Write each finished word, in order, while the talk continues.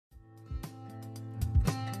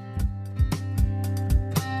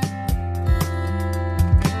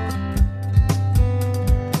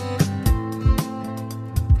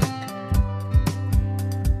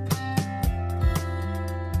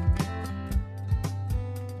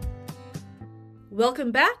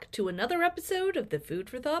Welcome back to another episode of the Food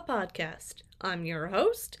for Thought podcast. I'm your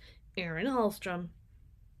host, Erin Hallstrom.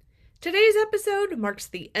 Today's episode marks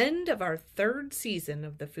the end of our third season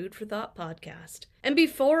of the Food for Thought podcast. And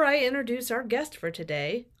before I introduce our guest for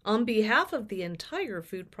today, on behalf of the entire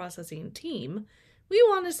food processing team, we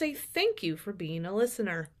want to say thank you for being a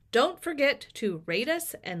listener. Don't forget to rate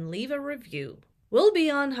us and leave a review. We'll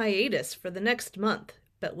be on hiatus for the next month,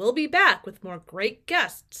 but we'll be back with more great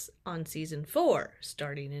guests on Season 4,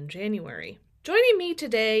 starting in January. Joining me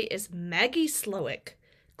today is Maggie Slowik,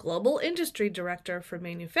 Global Industry Director for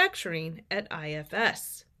Manufacturing at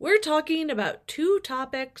IFS. We're talking about two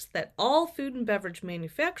topics that all food and beverage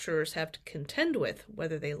manufacturers have to contend with,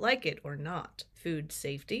 whether they like it or not: food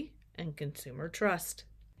safety and consumer trust.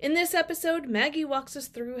 In this episode, Maggie walks us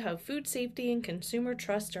through how food safety and consumer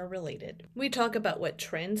trust are related. We talk about what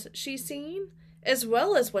trends she's seeing, as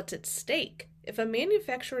well as what's at stake if a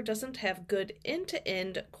manufacturer doesn't have good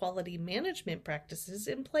end-to-end quality management practices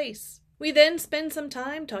in place. We then spend some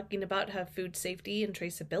time talking about how food safety and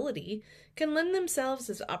traceability can lend themselves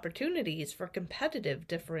as opportunities for competitive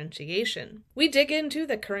differentiation. We dig into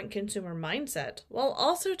the current consumer mindset while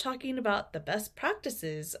also talking about the best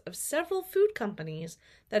practices of several food companies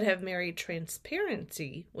that have married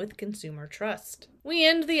transparency with consumer trust. We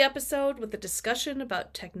end the episode with a discussion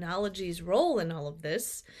about technology's role in all of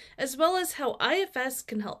this, as well as how IFS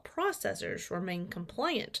can help processors remain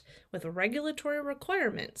compliant with regulatory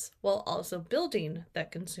requirements while also building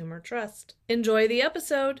that consumer trust. Enjoy the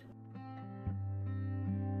episode!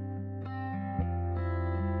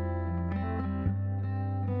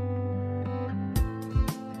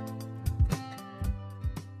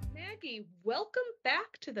 Maggie, welcome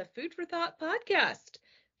back to the Food for Thought podcast.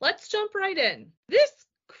 Let's jump right in. This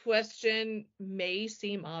question may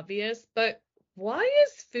seem obvious, but why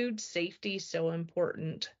is food safety so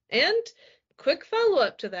important? And quick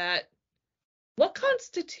follow-up to that, what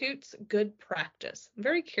constitutes good practice? I'm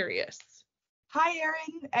very curious. Hi,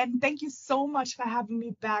 Erin, and thank you so much for having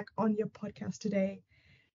me back on your podcast today.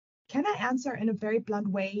 Can I answer in a very blunt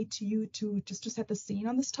way to you to set the scene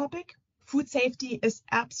on this topic? Food safety is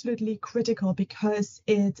absolutely critical because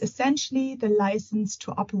it's essentially the license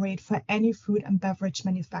to operate for any food and beverage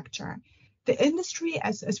manufacturer. The industry,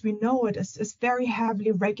 as we know it, is very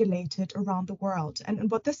heavily regulated around the world. And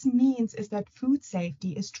what this means is that food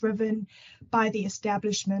safety is driven by the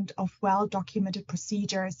establishment of well-documented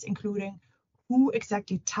procedures, including who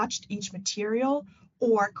exactly touched each material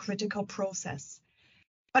or critical process.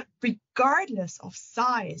 But regardless of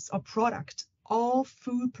size or product, all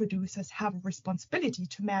food producers have a responsibility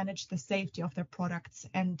to manage the safety of their products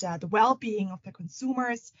and the well-being of their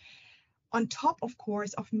consumers, on top, of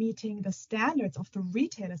course, of meeting the standards of the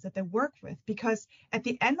retailers that they work with, because at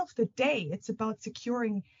the end of the day, it's about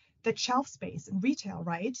securing the shelf space in retail,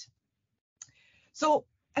 right? So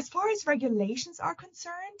as far as regulations are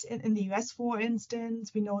concerned, in the US, for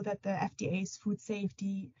instance, we know that the FDA's Food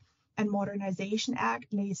Safety and Modernization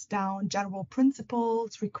Act lays down general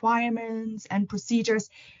principles, requirements, and procedures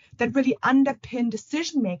that really underpin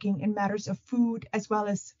decision-making in matters of food as well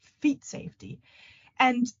as feed safety.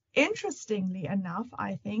 And interestingly enough,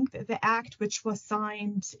 I think that the act, which was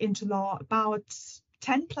signed into law about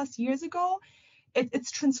 10 plus years ago, it's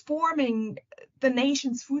transforming the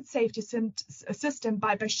nation's food safety system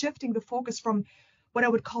by shifting the focus from what I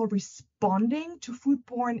would call responding to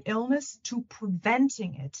foodborne illness to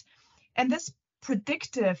preventing it. And this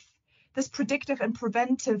predictive and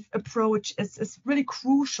preventive approach is really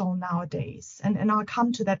crucial nowadays. And I'll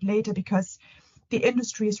come to that later because the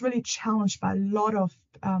industry is really challenged by a lot of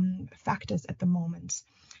factors at the moment.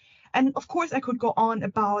 And of course, I could go on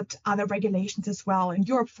about other regulations as well. In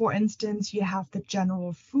Europe, for instance, you have the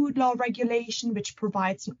General Food Law Regulation, which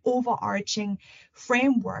provides an overarching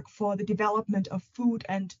framework for the development of food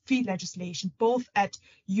and feed legislation, both at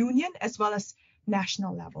union as well as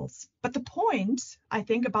national levels. But the point, I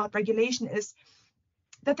think, about regulation is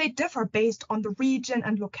that they differ based on the region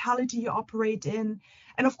and locality you operate in,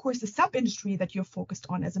 and of course the sub-industry that you're focused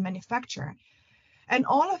on as a manufacturer. And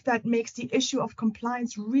all of that makes the issue of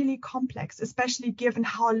compliance really complex, especially given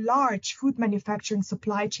how large food manufacturing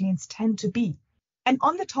supply chains tend to be. And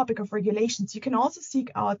on the topic of regulations, you can also seek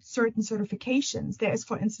out certain certifications. There is,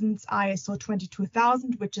 for instance, ISO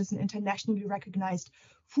 22000, which is an internationally recognized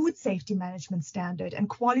food safety management standard and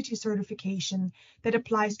quality certification that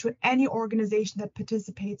applies to any organization that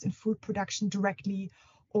participates in food production directly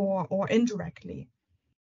or indirectly.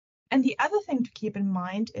 And the other thing to keep in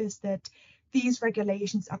mind is that these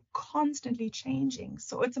regulations are constantly changing.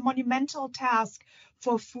 So it's a monumental task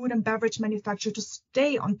for food and beverage manufacturers to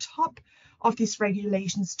stay on top of these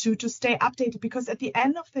regulations, to stay updated, because at the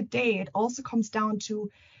end of the day, it also comes down to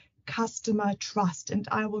customer trust. And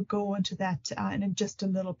I will go into that in just a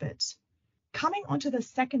little bit. Coming on to the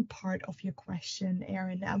second part of your question,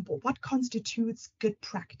 Erin, what constitutes good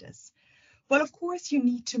practice? Well, of course, you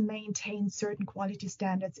need to maintain certain quality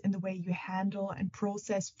standards in the way you handle and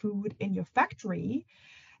process food in your factory,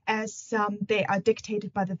 as they are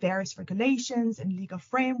dictated by the various regulations and legal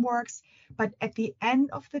frameworks. But at the end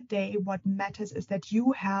of the day, what matters is that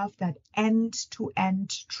you have that end-to-end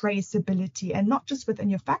traceability, and not just within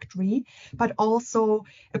your factory, but also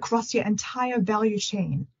across your entire value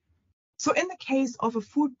chain. So in the case of a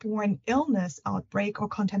foodborne illness outbreak or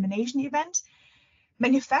contamination event,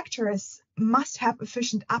 manufacturers must have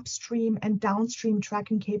efficient upstream and downstream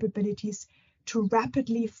tracking capabilities to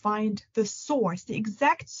rapidly find the source, the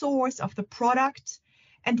exact source of the product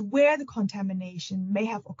and where the contamination may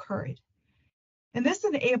have occurred. And this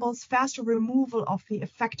enables faster removal of the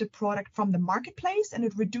affected product from the marketplace, and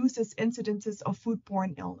it reduces incidences of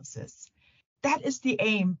foodborne illnesses. That is the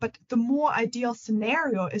aim, but the more ideal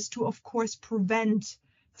scenario is to, of course, prevent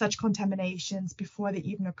such contaminations before they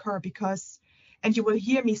even occur, because, and you will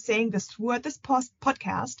hear me saying this throughout this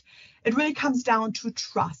podcast, it really comes down to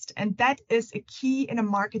trust. And that is a key in a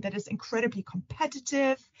market that is incredibly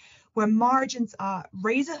competitive, where margins are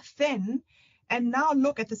razor thin. And now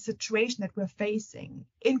look at the situation that we're facing: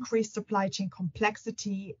 increased supply chain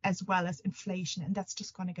complexity as well as inflation, and that's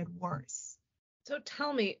just going to get worse. So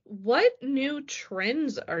tell me, what new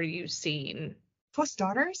trends are you seeing? For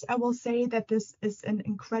starters, I will say that this is an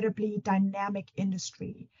incredibly dynamic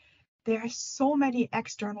industry. There are so many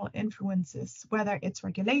external influences, whether it's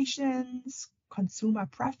regulations, consumer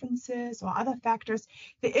preferences, or other factors.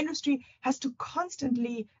 The industry has to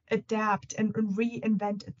constantly adapt and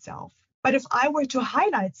reinvent itself. But if I were to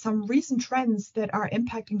highlight some recent trends that are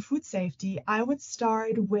impacting food safety, I would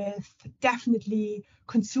start with definitely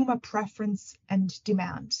consumer preference and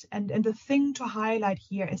demand. And the thing to highlight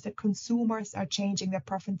here is that consumers are changing their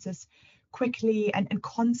preferences quickly and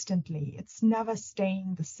constantly. It's never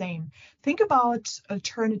staying the same. Think about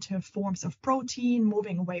alternative forms of protein,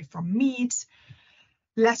 moving away from meat,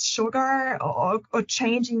 less sugar, or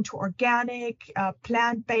changing to organic,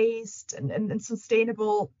 plant-based and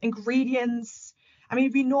sustainable ingredients. I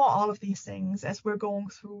mean, we know all of these things as we're going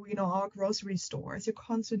through, our grocery stores. You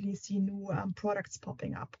constantly see new products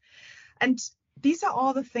popping up. And these are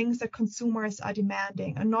all the things that consumers are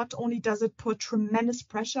demanding. And not only does it put tremendous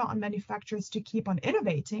pressure on manufacturers to keep on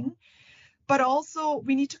innovating, but also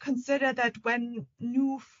we need to consider that when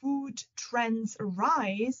new food trends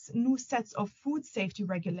arise, new sets of food safety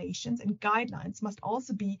regulations and guidelines must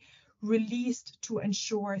also be released to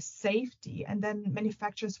ensure safety. And then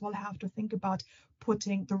manufacturers will have to think about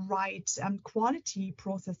putting the right quality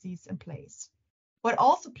processes in place. What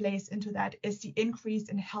also plays into that is the increase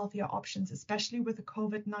in healthier options, especially with the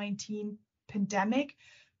COVID-19 pandemic.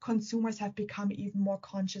 Consumers have become even more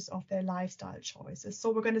conscious of their lifestyle choices.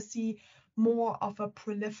 So we're going to see more of a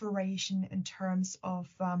proliferation in terms of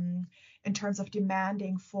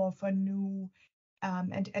demanding for new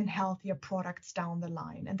and healthier products down the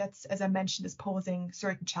line. And that's, as I mentioned, is posing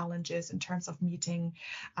certain challenges in terms of meeting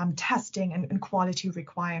testing and quality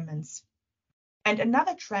requirements. And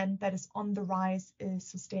another trend that is on the rise is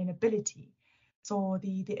sustainability. So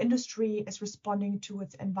the industry is responding to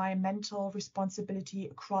its environmental responsibility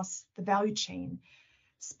across the value chain,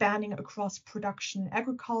 spanning across production,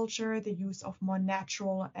 agriculture, the use of more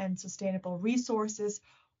natural and sustainable resources,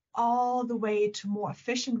 all the way to more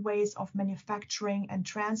efficient ways of manufacturing and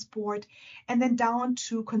transport, and then down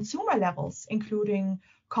to consumer levels, including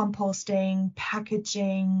composting,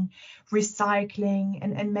 packaging, recycling,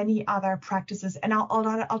 and many other practices. And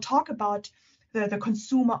I'll talk about the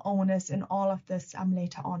consumer owners in all of this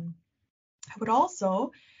later on. I would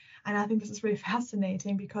also, and I think this is really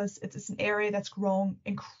fascinating because it's an area that's growing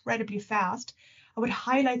incredibly fast, I would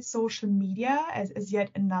highlight social media as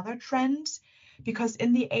yet another trend, because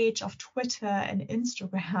in the age of Twitter and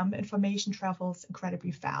Instagram, information travels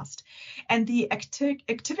incredibly fast. And the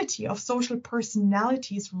activity of social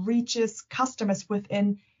personalities reaches customers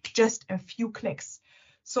within just a few clicks.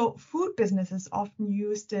 So food businesses often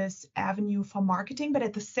use this avenue for marketing, but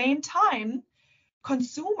at the same time,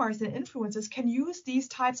 consumers and influencers can use these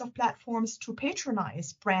types of platforms to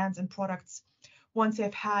patronize brands and products once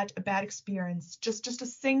they've had a bad experience. Just a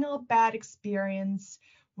single bad experience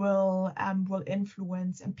will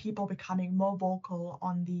influence and people becoming more vocal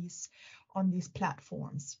on these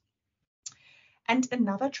platforms. And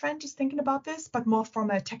another trend, just thinking about this, but more from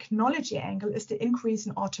a technology angle, is the increase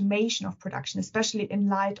in automation of production, especially in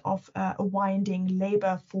light of a winding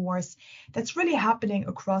labor force that's really happening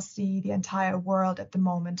across the entire world at the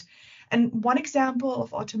moment. And one example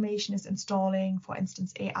of automation is installing, for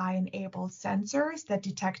instance, AI-enabled sensors that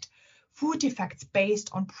detect food defects based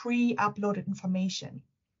on pre-uploaded information.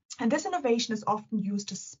 And this innovation is often used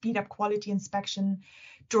to speed up quality inspection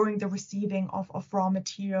during the receiving of raw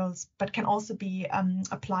materials, but can also be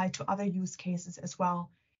applied to other use cases as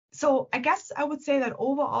well. So I guess I would say that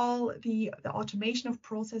overall, the automation of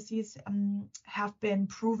processes have been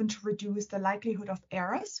proven to reduce the likelihood of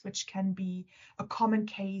errors, which can be a common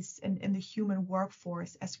case in the human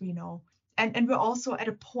workforce, as we know. And we're also at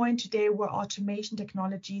a point today where automation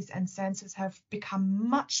technologies and sensors have become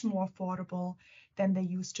much more affordable than they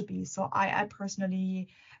used to be. So I personally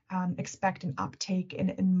expect an uptake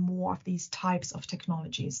in more of these types of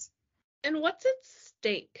technologies. And what's at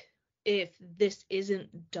stake if this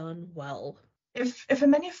isn't done well? If a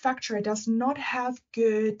manufacturer does not have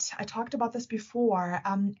good, I talked about this before,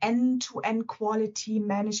 end-to-end quality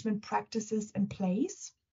management practices in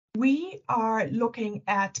place, we are looking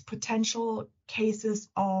at potential cases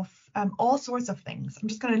of all sorts of things. I'm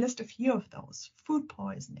just going to list a few of those: food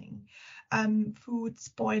poisoning, food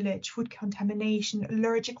spoilage, food contamination,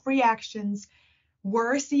 allergic reactions,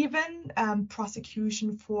 worse even,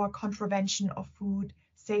 prosecution for contravention of food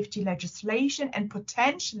safety legislation, and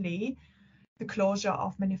potentially the closure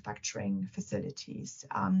of manufacturing facilities.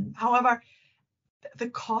 However,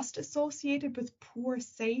 the cost associated with poor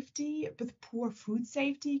safety, with poor food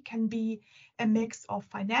safety, can be a mix of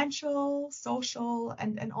financial, social,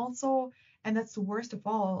 and also, and that's the worst of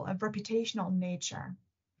all, a reputational nature.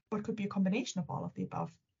 What could be a combination of all of the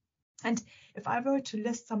above. And if I were to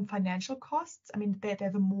list some financial costs, I mean, they're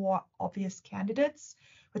the more obvious candidates.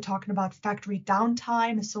 We're talking about factory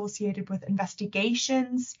downtime associated with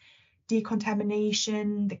investigations,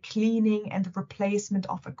 decontamination, the cleaning and the replacement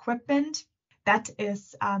of equipment. That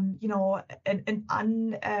is, an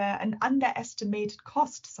underestimated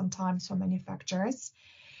cost sometimes for manufacturers.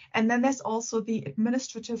 And then there's also the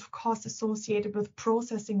administrative costs associated with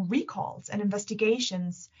processing recalls and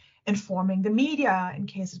investigations, informing the media in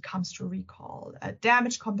case it comes to recall,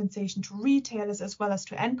 damage compensation to retailers as well as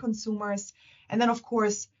to end consumers, and then, of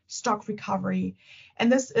course, stock recovery.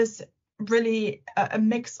 And this is really a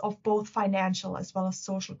mix of both financial as well as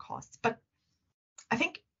social costs. But I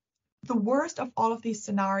think the worst of all of these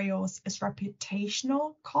scenarios is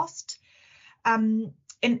reputational cost. In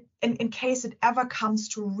case it ever comes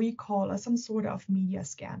to recall or some sort of media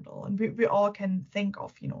scandal. And we all can think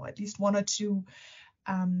of, at least one or two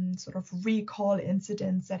sort of recall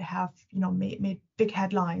incidents that have, made big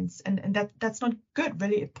headlines. And that's not good,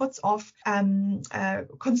 really. It puts off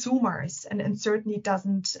consumers and certainly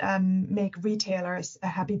doesn't make retailers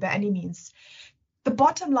happy by any means. The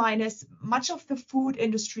bottom line is much of the food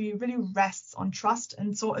industry really rests on trust.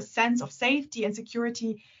 And so a sense of safety and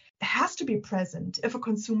security has to be present if a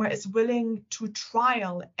consumer is willing to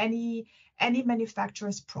trial any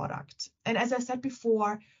manufacturer's product. And as I said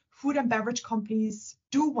before, food and beverage companies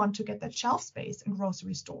do want to get that shelf space in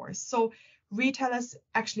grocery stores. So retailers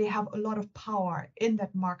actually have a lot of power in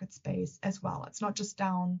that market space as well. It's not just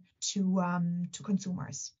down to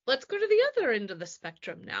consumers. Let's go to the other end of the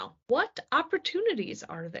spectrum now. What opportunities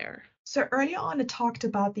are there? So earlier on, I talked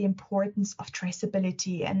about the importance of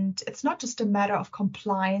traceability, and it's not just a matter of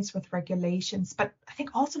compliance with regulations, but I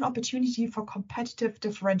think also an opportunity for competitive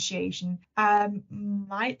differentiation.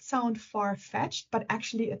 Might sound far-fetched, but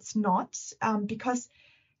actually it's not, because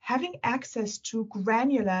having access to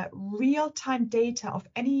granular, real-time data of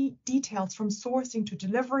any details from sourcing to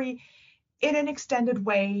delivery in an extended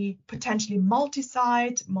way, potentially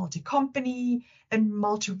multi-site, multi-company, and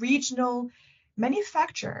multi-regional,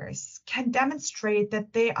 manufacturers can demonstrate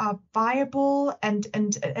that they are viable and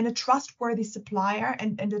a trustworthy supplier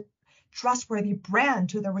and a trustworthy brand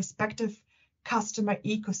to their respective customer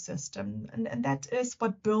ecosystem. And that is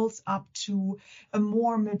what builds up to a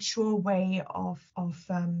more mature way of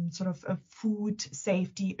sort of a food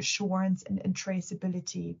safety assurance and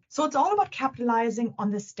traceability. So it's all about capitalizing on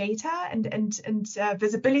this data and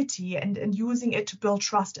visibility and using it to build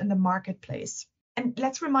trust in the marketplace. And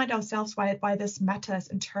let's remind ourselves why this matters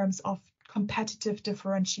in terms of competitive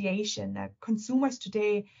differentiation. Consumers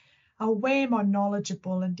today are way more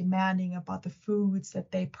knowledgeable and demanding about the foods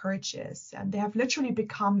that they purchase, and they have literally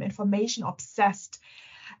become information obsessed,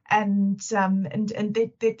 and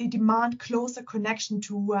they demand closer connection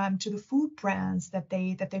to the food brands that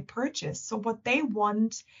they purchase. So what they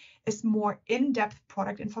want is more in-depth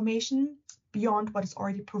product information, beyond what is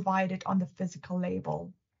already provided on the physical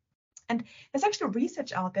label. And there's actually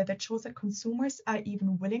research out there that shows that consumers are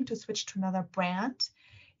even willing to switch to another brand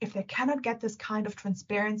if they cannot get this kind of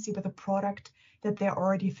transparency with a product that they're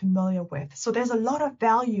already familiar with. So there's a lot of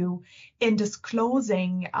value in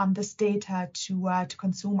disclosing this data to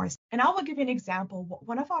consumers. And I will give you an example.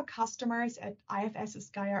 One of our customers at IFS is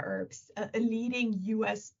Gaia Herbs, a leading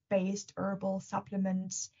US-based herbal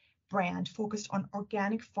supplement brand focused on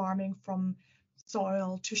organic farming from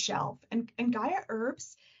soil to shelf. And Gaia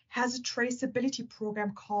Herbs has a traceability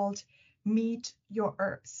program called Meet Your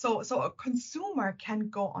Herbs. So a consumer can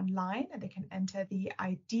go online and they can enter the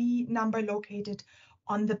ID number located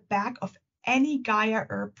on the back of any Gaia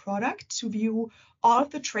herb product to view all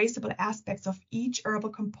of the traceable aspects of each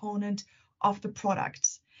herbal component of the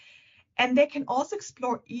product. And they can also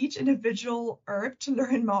explore each individual herb to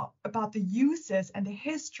learn more about the uses and the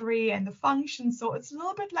history and the function. So it's a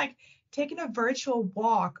little bit like taking a virtual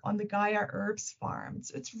walk on the Gaia Herbs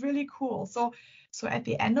farms. It's really cool. So at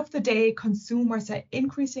the end of the day, consumers are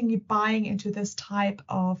increasingly buying into this type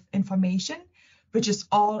of information, which is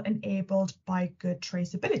all enabled by good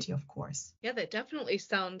traceability, of course. Yeah, that definitely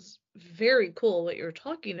sounds very cool what you're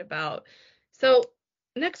talking about. So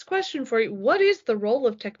next question for you. What is the role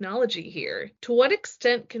of technology here? To what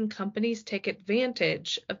extent can companies take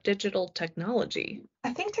advantage of digital technology?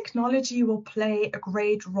 I think technology will play a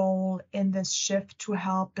great role in this shift to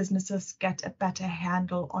help businesses get a better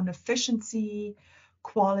handle on efficiency,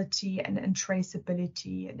 quality, and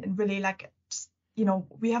traceability. And really, like,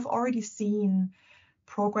 we have already seen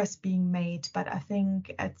progress being made, but I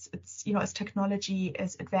think it's as technology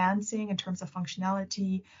is advancing in terms of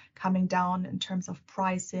functionality, coming down in terms of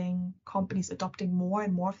pricing, companies adopting more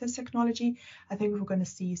and more of this technology, I think we're going to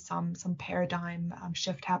see some paradigm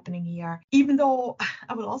shift happening here. Even though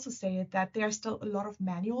I will also say that there are still a lot of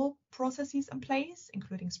manual processes in place,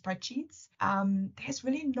 including spreadsheets. There's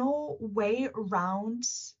really no way around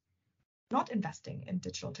not investing in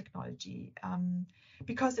digital technology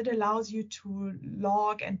because it allows you to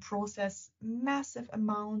log and process massive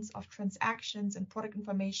amounts of transactions and product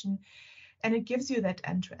information, and it gives you that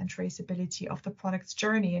end-to-end traceability of the product's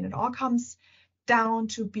journey. And it all comes down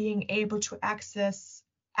to being able to access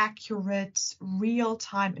accurate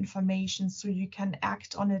real-time information so you can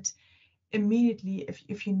act on it immediately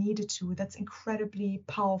if you needed to. That's incredibly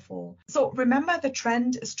powerful. So remember, the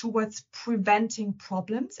trend is towards preventing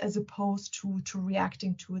problems as opposed to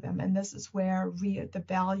reacting to them. And this is where the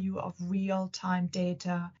value of real-time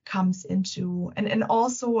data comes into. And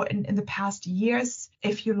also in the past years,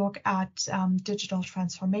 if you look at digital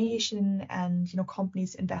transformation and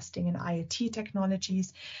companies investing in IoT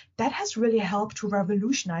technologies, that has really helped to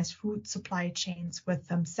revolutionize food supply chains with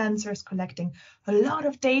sensors collecting a lot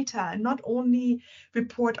of data, and not only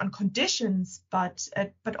report on conditions, but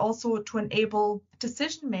also to enable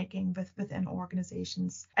decision making within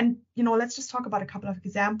organizations. And let's just talk about a couple of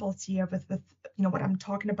examples here with what I'm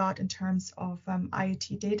talking about in terms of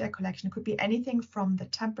IoT data collection. It could be anything from the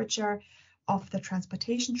temperature of the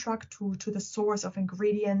transportation truck to the source of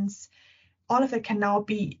ingredients. All of it can now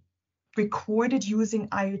be recorded using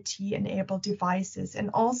IoT enabled devices.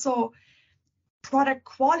 And also product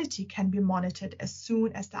quality can be monitored as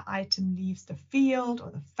soon as the item leaves the field or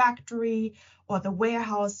the factory or the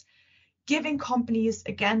warehouse, giving companies,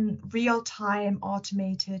 again, real-time,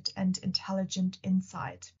 automated, and intelligent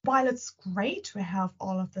insight. While it's great to have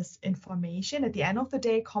all of this information, at the end of the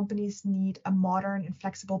day, companies need a modern and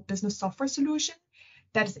flexible business software solution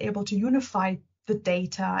that is able to unify the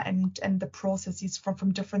data and the processes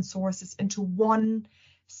from different sources into one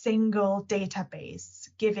single database,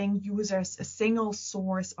 giving users a single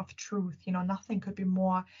source of truth. Nothing could be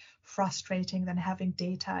more frustrating than having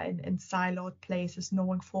data in siloed places,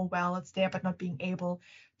 knowing full well it's there, but not being able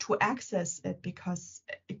to access it because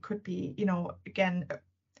it could be, again,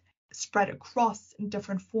 spread across in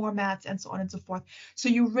different formats and so on and so forth. So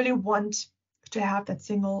you really want to have that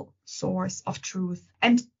single source of truth.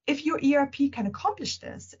 And if your ERP can accomplish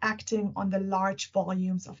this, acting on the large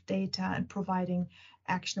volumes of data and providing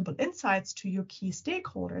actionable insights to your key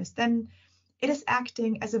stakeholders, then it is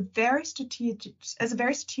acting as a very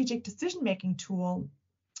strategic decision-making tool.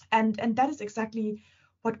 And that is exactly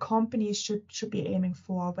what companies should be aiming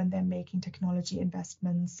for when they're making technology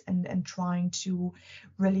investments and trying to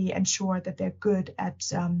really ensure that they're good at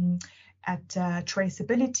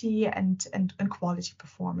traceability and quality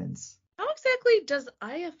performance. How exactly does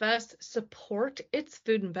IFS support its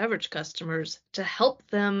food and beverage customers to help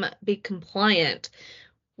them be compliant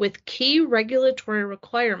with key regulatory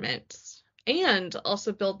requirements and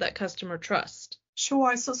also build that customer trust?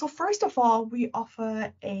 Sure. So first of all, we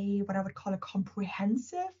offer what I would call a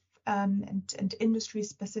comprehensive and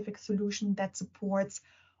industry-specific solution that supports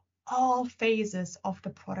all phases of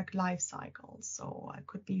the product life cycle. So it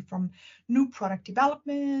could be from new product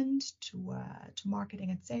development to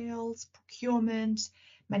marketing and sales, procurement,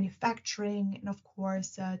 manufacturing, and of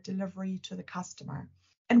course, delivery to the customer.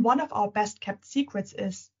 And one of our best kept secrets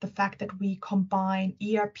is the fact that we combine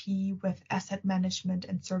ERP with asset management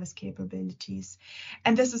and service capabilities.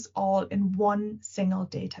 And this is all in one single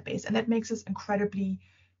database. And that makes us incredibly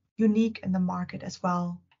unique in the market as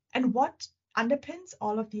well. And what underpins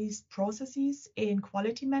all of these processes in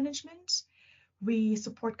quality management? We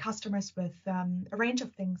support customers with a range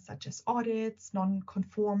of things such as audits,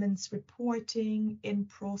 non-conformance reporting,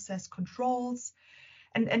 in-process controls,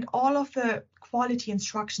 and all of the quality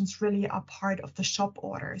instructions really are part of the shop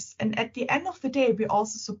orders. And at the end of the day, we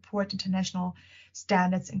also support international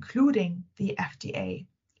standards, including the FDA.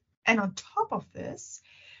 And on top of this,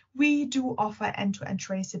 we do offer end-to-end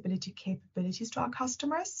traceability capabilities to our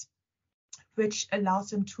customers, which allows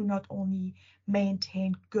them to not only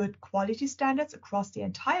maintain good quality standards across the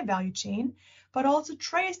entire value chain, but also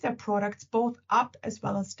trace their products both up as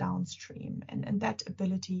well as downstream. And that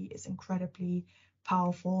ability is incredibly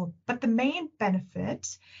powerful. But the main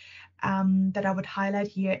benefit that I would highlight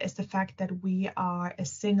here is the fact that we are a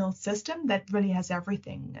single system that really has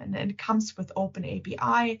everything. And it comes with open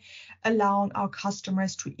API, allowing our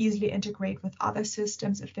customers to easily integrate with other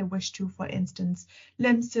systems if they wish to, for instance,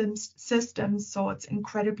 LIMS systems. So it's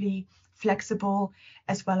incredibly flexible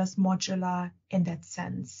as well as modular in that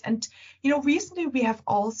sense. And, recently we have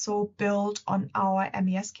also built on our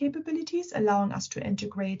MES capabilities, allowing us to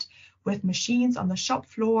integrate with machines on the shop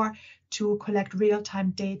floor to collect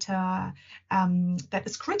real-time data that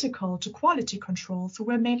is critical to quality control. So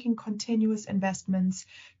we're making continuous investments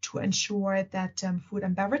to ensure that food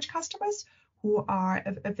and beverage customers, who are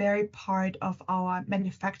a very part of our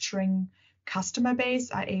manufacturing customer base,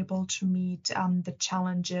 are able to meet the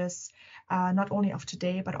challenges not only of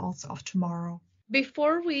today, but also of tomorrow.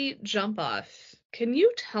 Before we jump off, can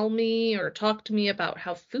you tell me or talk to me about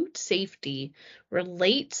how food safety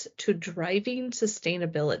relates to driving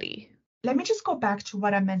sustainability? Let me just go back to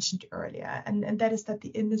what I mentioned earlier, and that is that the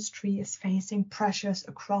industry is facing pressures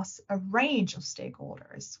across a range of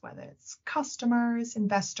stakeholders, whether it's customers,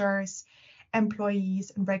 investors,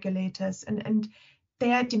 employees, and regulators, and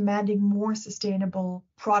they are demanding more sustainable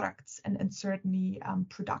products and certainly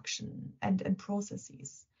production and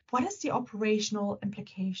processes. What is the operational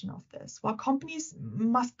implication of this? Well, companies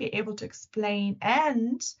must be able to explain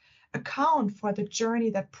and account for the journey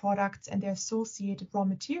that products and their associated raw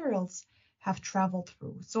materials have traveled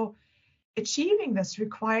through. So achieving this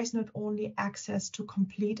requires not only access to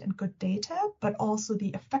complete and good data, but also the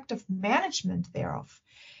effective management thereof.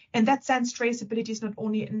 In that sense, traceability is not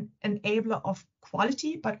only an enabler of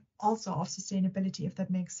quality, but also of sustainability, if that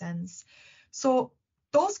makes sense. So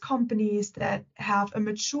those companies that have a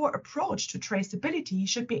mature approach to traceability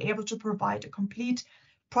should be able to provide a complete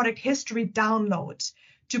product history download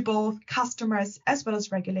to both customers as well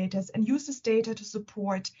as regulators, and use this data to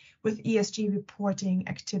support with ESG reporting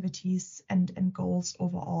activities and goals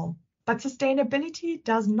overall. But sustainability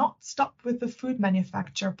does not stop with the food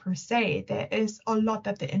manufacturer per se. There is a lot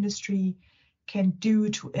that the industry can do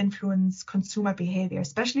to influence consumer behavior,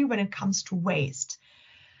 especially when it comes to waste.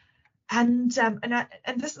 And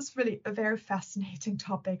this is really a very fascinating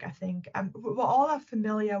topic, I think. We all are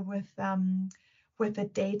familiar with the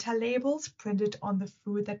data labels printed on the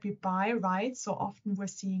food that we buy, right? So often we're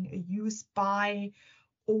seeing a use by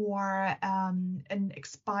or an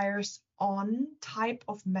expires on type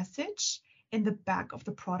of message in the back of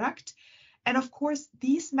the product. And of course,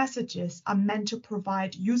 these messages are meant to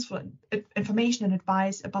provide useful information and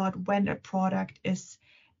advice about when a product is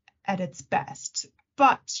at its best.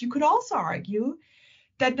 But you could also argue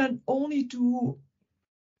that not only do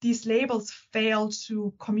these labels fail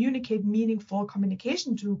to communicate meaningful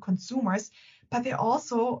communication to consumers, but they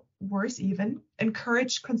also, worse even,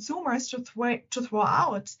 encourage consumers to throw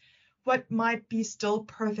out what might be still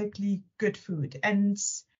perfectly good food. And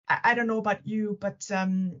I don't know about you, but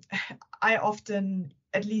I often,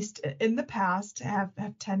 at least in the past, have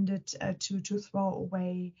tended to throw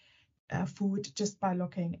away food just by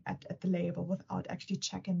looking at the label without actually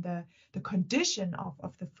checking the condition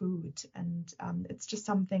of the food. And it's just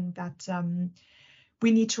something that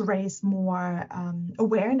we need to raise more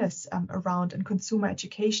awareness around in consumer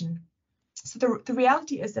education. So the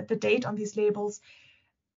reality is that the date on these labels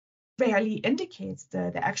rarely indicates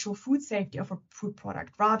the actual food safety of a food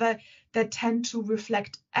product. Rather, they tend to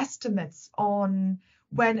reflect estimates on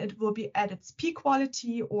when it will be at its peak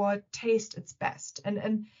quality or taste its best.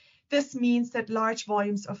 And this means that large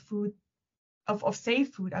volumes of food, of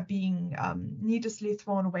safe food, are being needlessly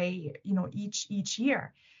thrown away, each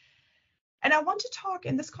year. And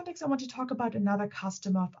in this context, I want to talk about another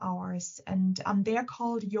customer of ours, and they're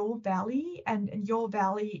called Yole Valley. And Yole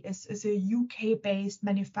Valley is a UK-based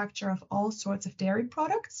manufacturer of all sorts of dairy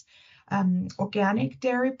products, organic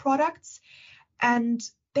dairy products. And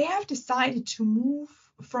they have decided to move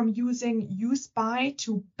from using use by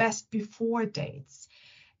to best before dates.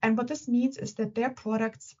 And what this means is that their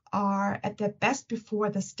products are at their best before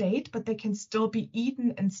this date, but they can still be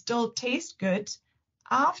eaten and still taste good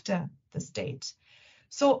after this date.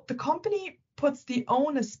 So the company puts the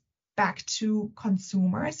onus back to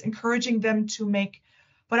consumers, encouraging them to make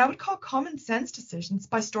what I would call common sense decisions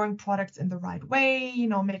by storing products in the right way,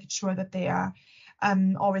 making sure that they are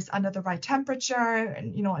always under the right temperature,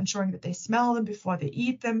 and ensuring that they smell them before they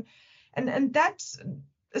eat them. And that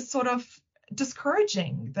is sort of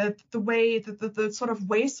discouraging the sort of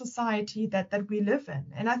waste society that we live in.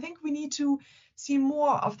 And I think we need to see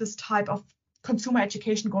more of this type of consumer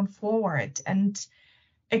education going forward. And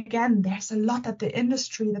again, there's a lot that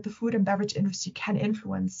the food and beverage industry can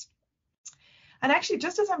influence. And actually,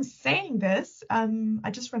 just as I'm saying this,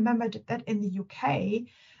 I just remembered that in the UK,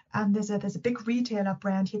 there's a big retailer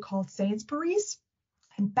brand here called Sainsbury's.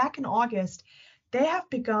 And back in August, they have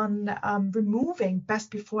begun removing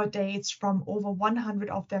best before dates from over 100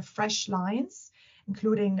 of their fresh lines,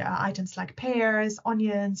 including items like pears,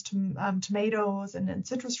 onions, tomatoes, and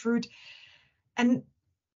citrus fruit. And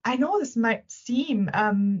I know this might seem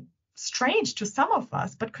strange to some of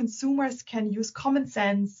us, but consumers can use common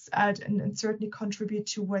sense and certainly contribute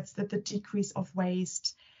towards the decrease of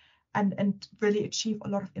waste and really achieve a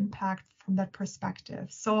lot of impact from that perspective.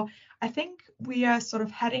 So I think we are sort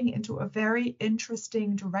of heading into a very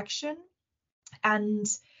interesting direction. And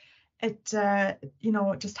it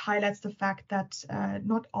just highlights the fact that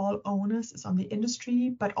not all onus is on the industry,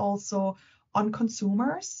 but also on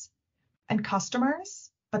consumers and customers,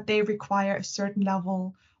 but they require a certain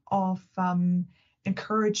level of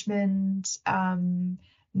encouragement,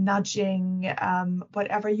 nudging,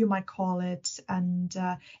 whatever you might call it. And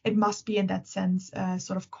it must be, in that sense, a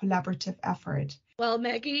sort of collaborative effort. Well,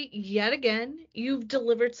 Maggie, yet again, you've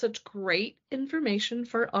delivered such great information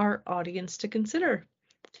for our audience to consider.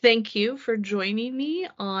 Thank you for joining me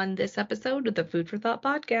on this episode of the Food for Thought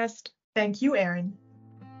podcast. Thank you, Erin.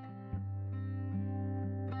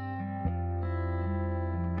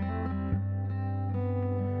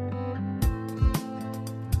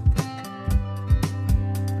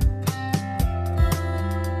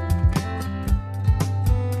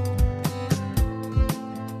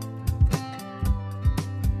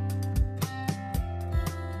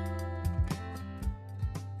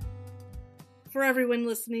 For everyone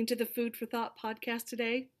listening to the Food for Thought podcast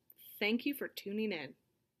today, thank you for tuning in.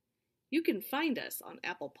 You can find us on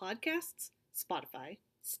Apple Podcasts, Spotify,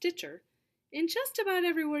 Stitcher, and just about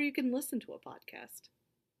everywhere you can listen to a podcast.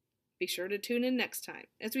 Be sure to tune in next time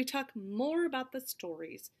as we talk more about the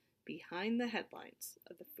stories behind the headlines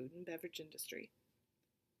of the food and beverage industry.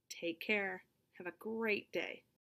 Take care. Have a great day.